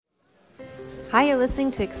Hi, you're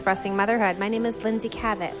listening to Expressing Motherhood. My name is Lindsay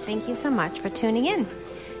Cavett. Thank you so much for tuning in.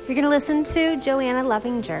 You're going to listen to Joanna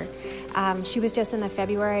Lovinger. She was just in the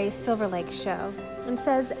February Silverlake show and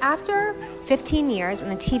says after 15 years in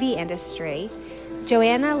the TV industry,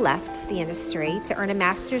 Joanna left the industry to earn a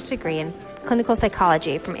master's degree in clinical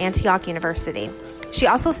psychology from Antioch University. She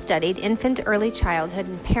also studied infant, early childhood,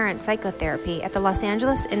 and parent psychotherapy at the Los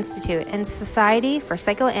Angeles Institute and Society for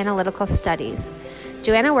Psychoanalytical Studies.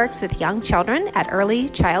 Joanna works with young children at Early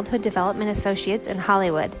Childhood Development Associates in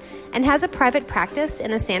Hollywood and has a private practice in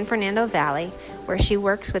the San Fernando Valley where she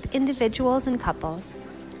works with individuals and couples.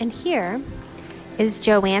 And here is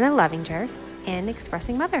Joanna Lovinger in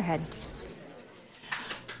Expressing Motherhood.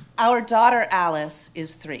 Our daughter Alice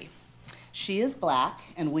is 3. She is black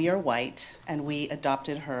and we are white, and we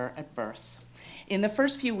adopted her at birth. In the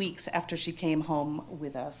first few weeks after she came home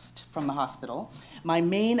with us from the hospital, my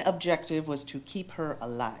main objective was to keep her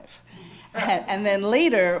alive. And then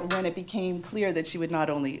later, when it became clear that she would not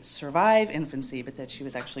only survive infancy, but that she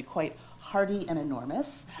was actually quite hardy and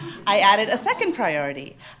enormous, I added a second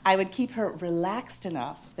priority. I would keep her relaxed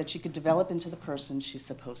enough that she could develop into the person she's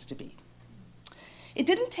supposed to be. It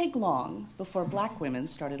didn't take long before black women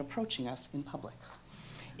started approaching us in public,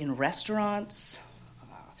 in restaurants,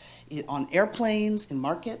 on airplanes, in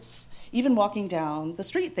markets, even walking down the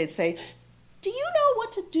street. They'd say, "Do you know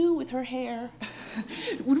what to do with her hair?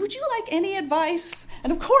 Would you like any advice?"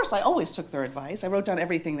 And of course, I always took their advice. I wrote down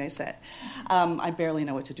everything they said. I barely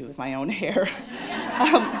know what to do with my own hair.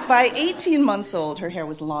 By 18 months old, her hair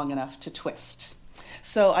was long enough to twist.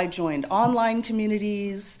 So I joined online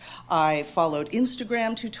communities, I followed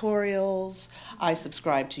Instagram tutorials, I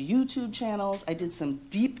subscribed to YouTube channels, I did some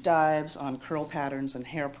deep dives on curl patterns and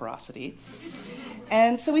hair porosity.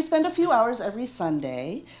 And so we spend a few hours every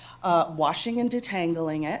Sunday washing and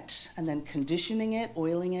detangling it, and then conditioning it,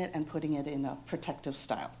 oiling it, and putting it in a protective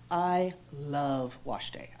style. I love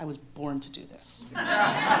wash day. I was born to do this.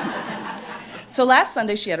 So last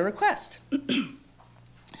Sunday she had a request.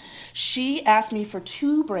 She asked me for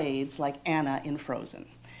 2 braids like Anna in Frozen.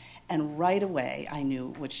 And right away, I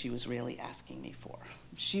knew what she was really asking me for.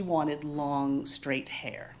 She wanted long, straight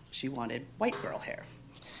hair. She wanted white girl hair.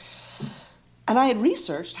 And I had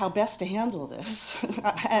researched how best to handle this.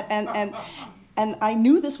 and I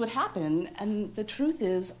knew this would happen. And the truth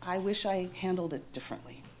is, I wish I handled it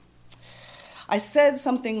differently. I said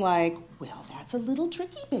something like, "Well, that's a little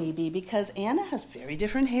tricky, baby, because Anna has very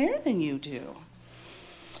different hair than you do.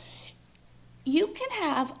 You can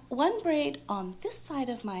have 1 braid on this side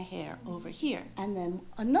of my hair over here, and then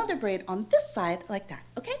another braid on this side like that,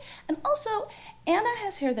 okay? And also, Anna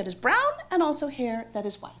has hair that is brown and also hair that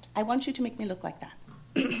is white. I want you to make me look like that."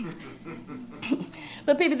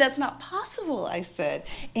 "But baby, that's not possible," I said.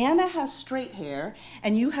 "Anna has straight hair,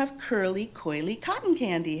 and you have curly, coily cotton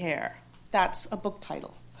candy hair." That's a book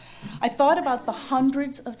title. I thought about the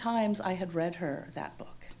hundreds of times I had read her that book.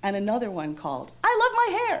 And another one called, "I Love My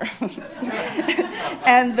Hair."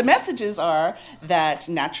 And the messages are that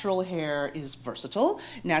natural hair is versatile,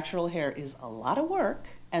 natural hair is a lot of work,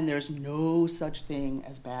 and there's no such thing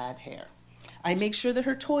as bad hair. I make sure that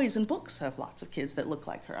her toys and books have lots of kids that look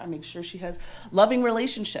like her. I make sure she has loving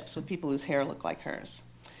relationships with people whose hair look like hers.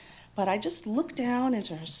 But I just looked down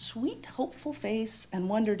into her sweet, hopeful face and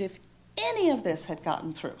wondered if any of this had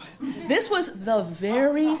gotten through. This was the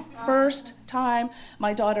very first time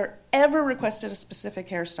my daughter ever requested a specific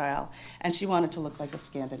hairstyle, and she wanted to look like a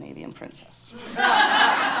Scandinavian princess.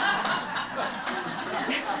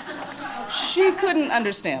 She couldn't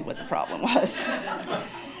understand what the problem was.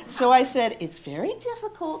 So I said, "It's very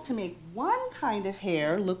difficult to make one kind of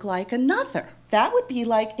hair look like another. That would be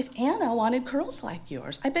like if Anna wanted curls like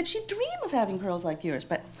yours. I bet she'd dream of having curls like yours,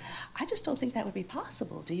 but I just don't think that would be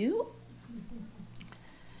possible. Do you?"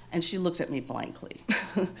 And she looked at me blankly.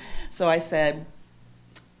 So I said,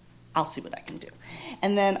 "I'll see what I can do."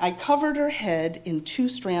 And then I covered her head in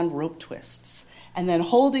 2-strand rope twists. And then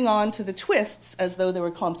holding on to the twists as though they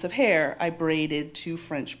were clumps of hair, I braided 2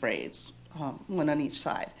 French braids, one on each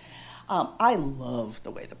side. I love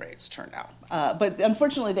the way the braids turned out. But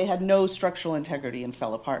unfortunately, they had no structural integrity and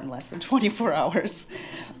fell apart in less than 24 hours.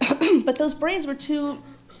 But those braids were 2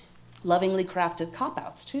 lovingly crafted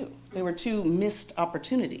cop-outs, too. They were 2 missed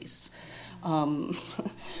opportunities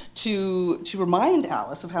to remind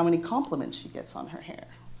Alice of how many compliments she gets on her hair.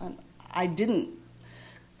 And I didn't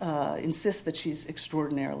insist that she's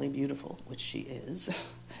extraordinarily beautiful, which she is.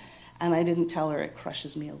 And I didn't tell her it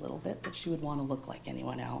crushes me a little bit that she would want to look like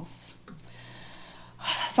anyone else.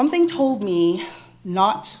 Something told me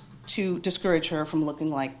not to discourage her from looking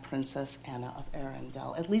like Princess Anna of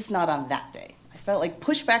Arundel, at least not on that day. I felt like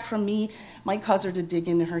pushback from me might cause her to dig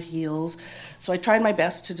into her heels. So I tried my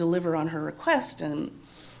best to deliver on her request, and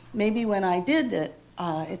maybe when I did it,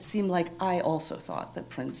 it seemed like I also thought that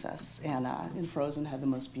Princess Anna in Frozen had the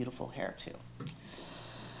most beautiful hair, too.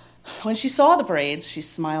 When she saw the braids, she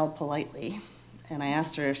smiled politely, and I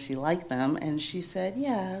asked her if she liked them, and she said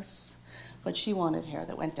yes, but she wanted hair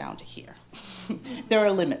that went down to here. There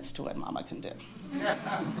are limits to what Mama can do.